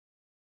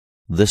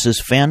This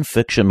is fan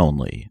fiction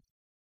only.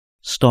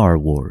 Star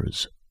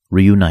Wars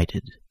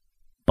Reunited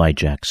by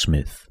Jack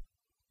Smith.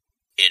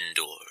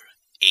 Endor,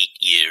 8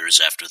 years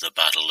after the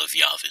Battle of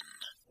Yavin.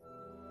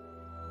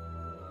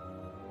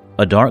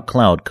 A dark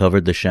cloud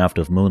covered the shaft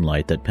of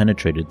moonlight that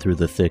penetrated through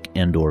the thick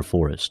Endor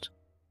forest.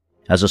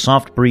 As a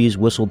soft breeze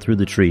whistled through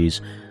the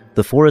trees,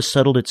 the forest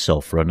settled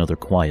itself for another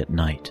quiet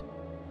night.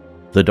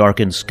 The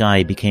darkened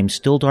sky became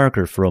still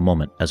darker for a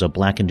moment as a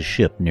blackened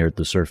ship neared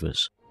the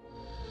surface.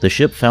 The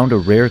ship found a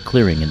rare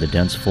clearing in the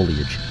dense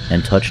foliage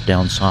and touched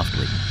down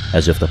softly,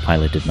 as if the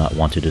pilot did not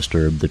want to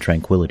disturb the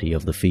tranquility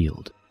of the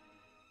field.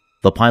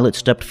 The pilot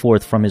stepped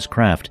forth from his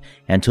craft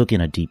and took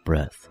in a deep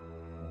breath.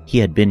 He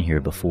had been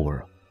here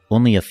before,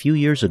 only a few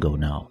years ago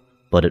now,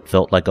 but it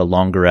felt like a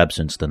longer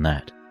absence than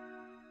that.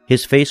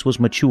 His face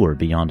was mature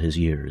beyond his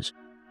years.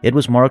 It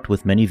was marked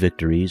with many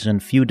victories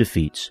and few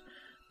defeats,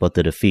 but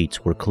the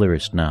defeats were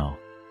clearest now.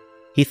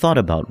 He thought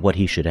about what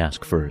he should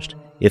ask first,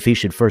 if he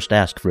should first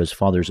ask for his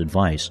father's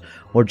advice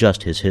or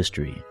just his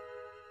history.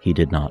 He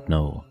did not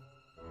know.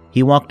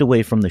 He walked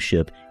away from the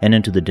ship and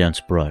into the dense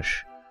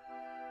brush.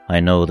 "I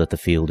know that the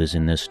field is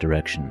in this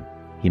direction,"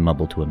 he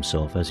mumbled to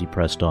himself as he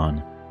pressed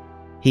on.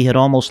 He had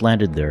almost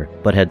landed there,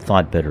 but had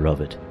thought better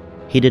of it.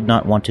 He did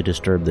not want to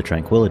disturb the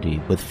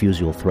tranquility with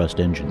fusible thrust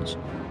engines.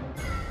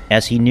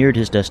 As he neared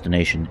his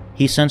destination,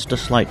 he sensed a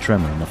slight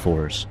tremor in the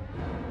force.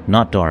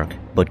 Not dark,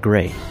 but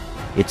gray.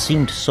 It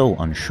seemed so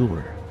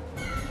unsure.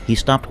 He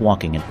stopped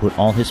walking and put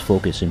all his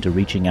focus into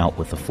reaching out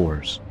with the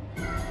force.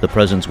 The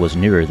presence was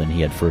nearer than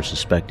he had first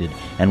suspected,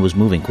 and was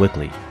moving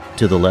quickly.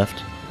 To the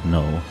left?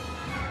 No.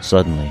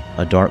 Suddenly,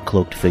 a dark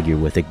cloaked figure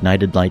with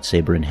ignited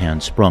lightsaber in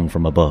hand sprung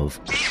from above.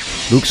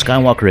 Luke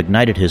Skywalker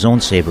ignited his own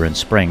saber and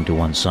sprang to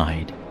one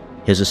side.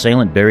 His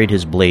assailant buried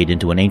his blade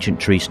into an ancient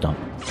tree stump.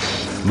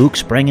 Luke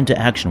sprang into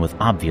action with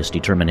obvious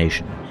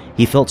determination.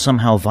 He felt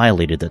somehow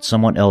violated that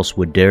someone else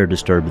would dare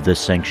disturb this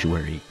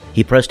sanctuary.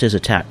 He pressed his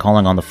attack,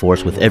 calling on the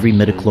Force with every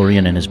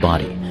midichlorian in his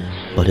body,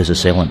 but his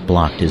assailant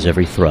blocked his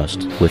every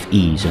thrust with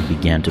ease and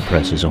began to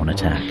press his own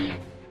attack.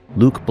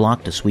 Luke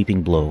blocked a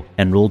sweeping blow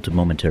and rolled to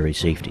momentary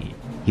safety.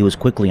 He was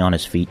quickly on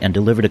his feet and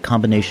delivered a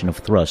combination of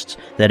thrusts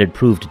that had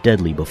proved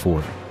deadly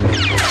before.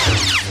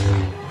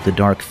 The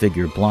dark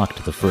figure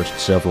blocked the first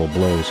several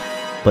blows,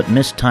 but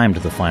mistimed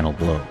the final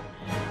blow.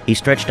 He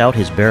stretched out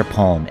his bare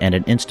palm, and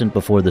an instant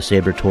before the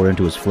saber tore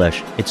into his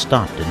flesh, it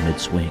stopped in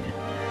mid-swing.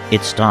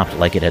 It stopped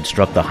like it had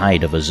struck the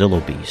hide of a Zillo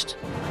beast.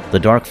 The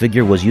dark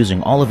figure was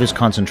using all of his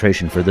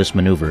concentration for this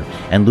maneuver,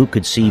 and Luke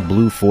could see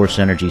blue force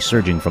energy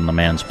surging from the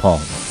man's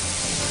palm.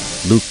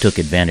 Luke took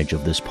advantage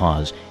of this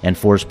pause, and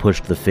force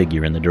pushed the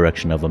figure in the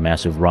direction of a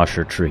massive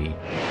Rosher tree.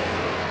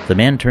 The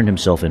man turned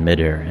himself in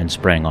midair and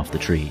sprang off the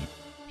tree.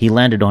 He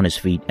landed on his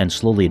feet and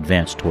slowly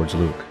advanced towards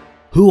Luke.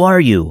 "Who are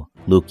you?"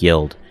 Luke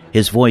yelled.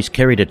 His voice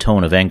carried a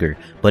tone of anger,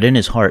 but in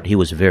his heart he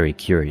was very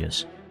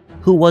curious.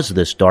 Who was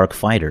this dark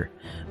fighter?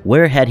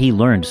 Where had he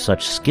learned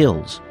such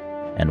skills?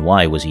 And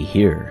why was he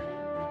here?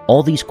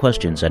 All these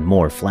questions and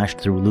more flashed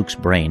through Luke's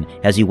brain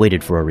as he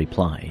waited for a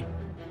reply.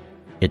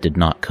 It did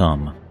not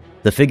come.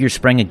 The figure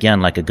sprang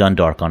again like a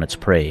Gundark on its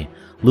prey.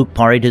 Luke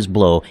parried his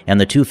blow, and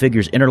the two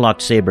figures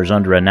interlocked sabers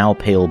under a now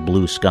pale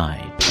blue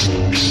sky.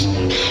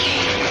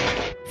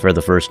 For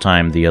the first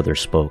time, the other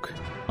spoke.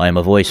 "I am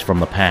a voice from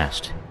the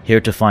past,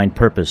 here to find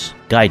purpose,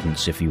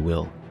 guidance, if you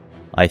will."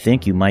 "I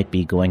think you might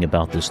be going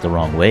about this the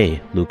wrong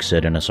way," Luke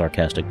said in a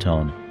sarcastic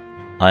tone.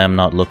 "I am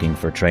not looking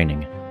for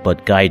training,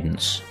 but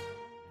guidance."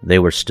 They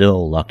were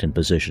still locked in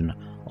position,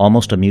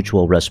 almost a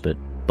mutual respite,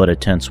 but a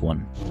tense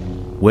one.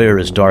 "Where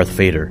is Darth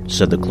Vader?"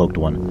 said the cloaked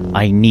one.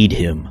 "I need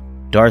him."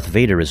 "Darth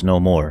Vader is no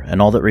more,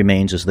 and all that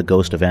remains is the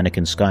ghost of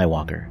Anakin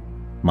Skywalker,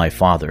 my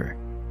father."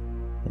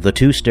 The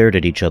two stared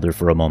at each other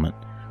for a moment.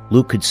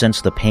 Luke could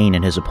sense the pain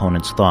in his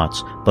opponent's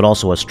thoughts, but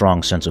also a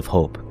strong sense of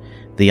hope.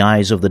 The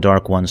eyes of the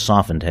Dark One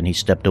softened, and he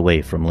stepped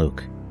away from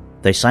Luke.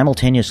 They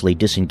simultaneously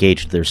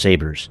disengaged their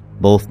sabers,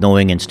 both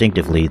knowing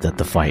instinctively that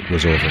the fight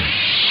was over.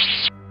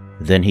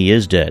 "Then he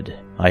is dead.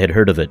 I had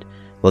heard of it,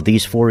 but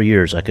these 4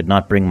 years I could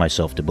not bring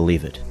myself to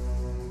believe it."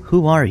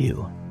 "Who are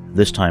you?"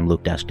 This time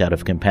Luke asked out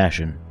of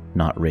compassion,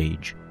 not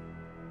rage.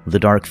 The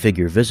dark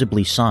figure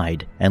visibly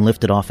sighed and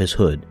lifted off his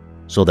hood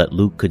so that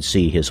Luke could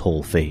see his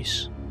whole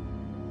face.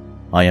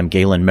 "I am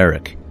Galen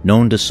Merrick,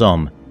 known to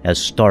some as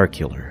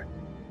Starkiller,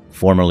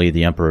 formerly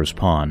the Emperor's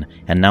pawn,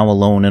 and now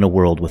alone in a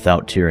world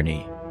without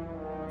tyranny.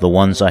 The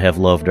ones I have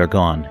loved are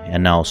gone,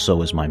 and now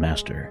so is my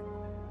master."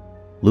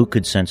 Luke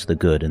could sense the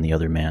good in the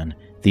other man,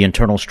 the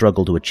internal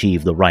struggle to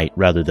achieve the right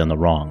rather than the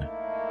wrong.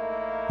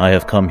 "I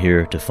have come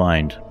here to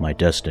find my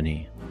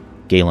destiny."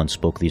 Galen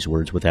spoke these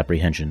words with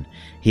apprehension.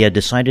 He had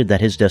decided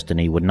that his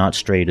destiny would not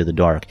stray to the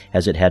dark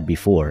as it had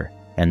before,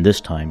 and this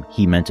time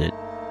he meant it.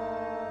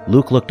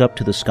 Luke looked up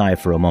to the sky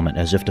for a moment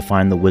as if to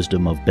find the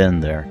wisdom of Ben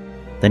there.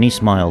 Then he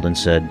smiled and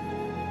said,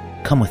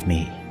 "Come with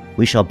me.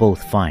 We shall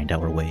both find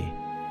our way."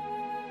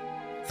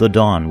 The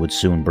dawn would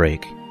soon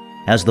break.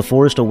 As the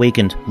forest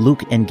awakened,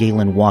 Luke and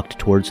Galen walked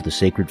towards the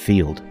sacred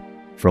field,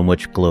 from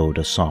which glowed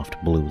a soft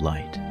blue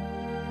light.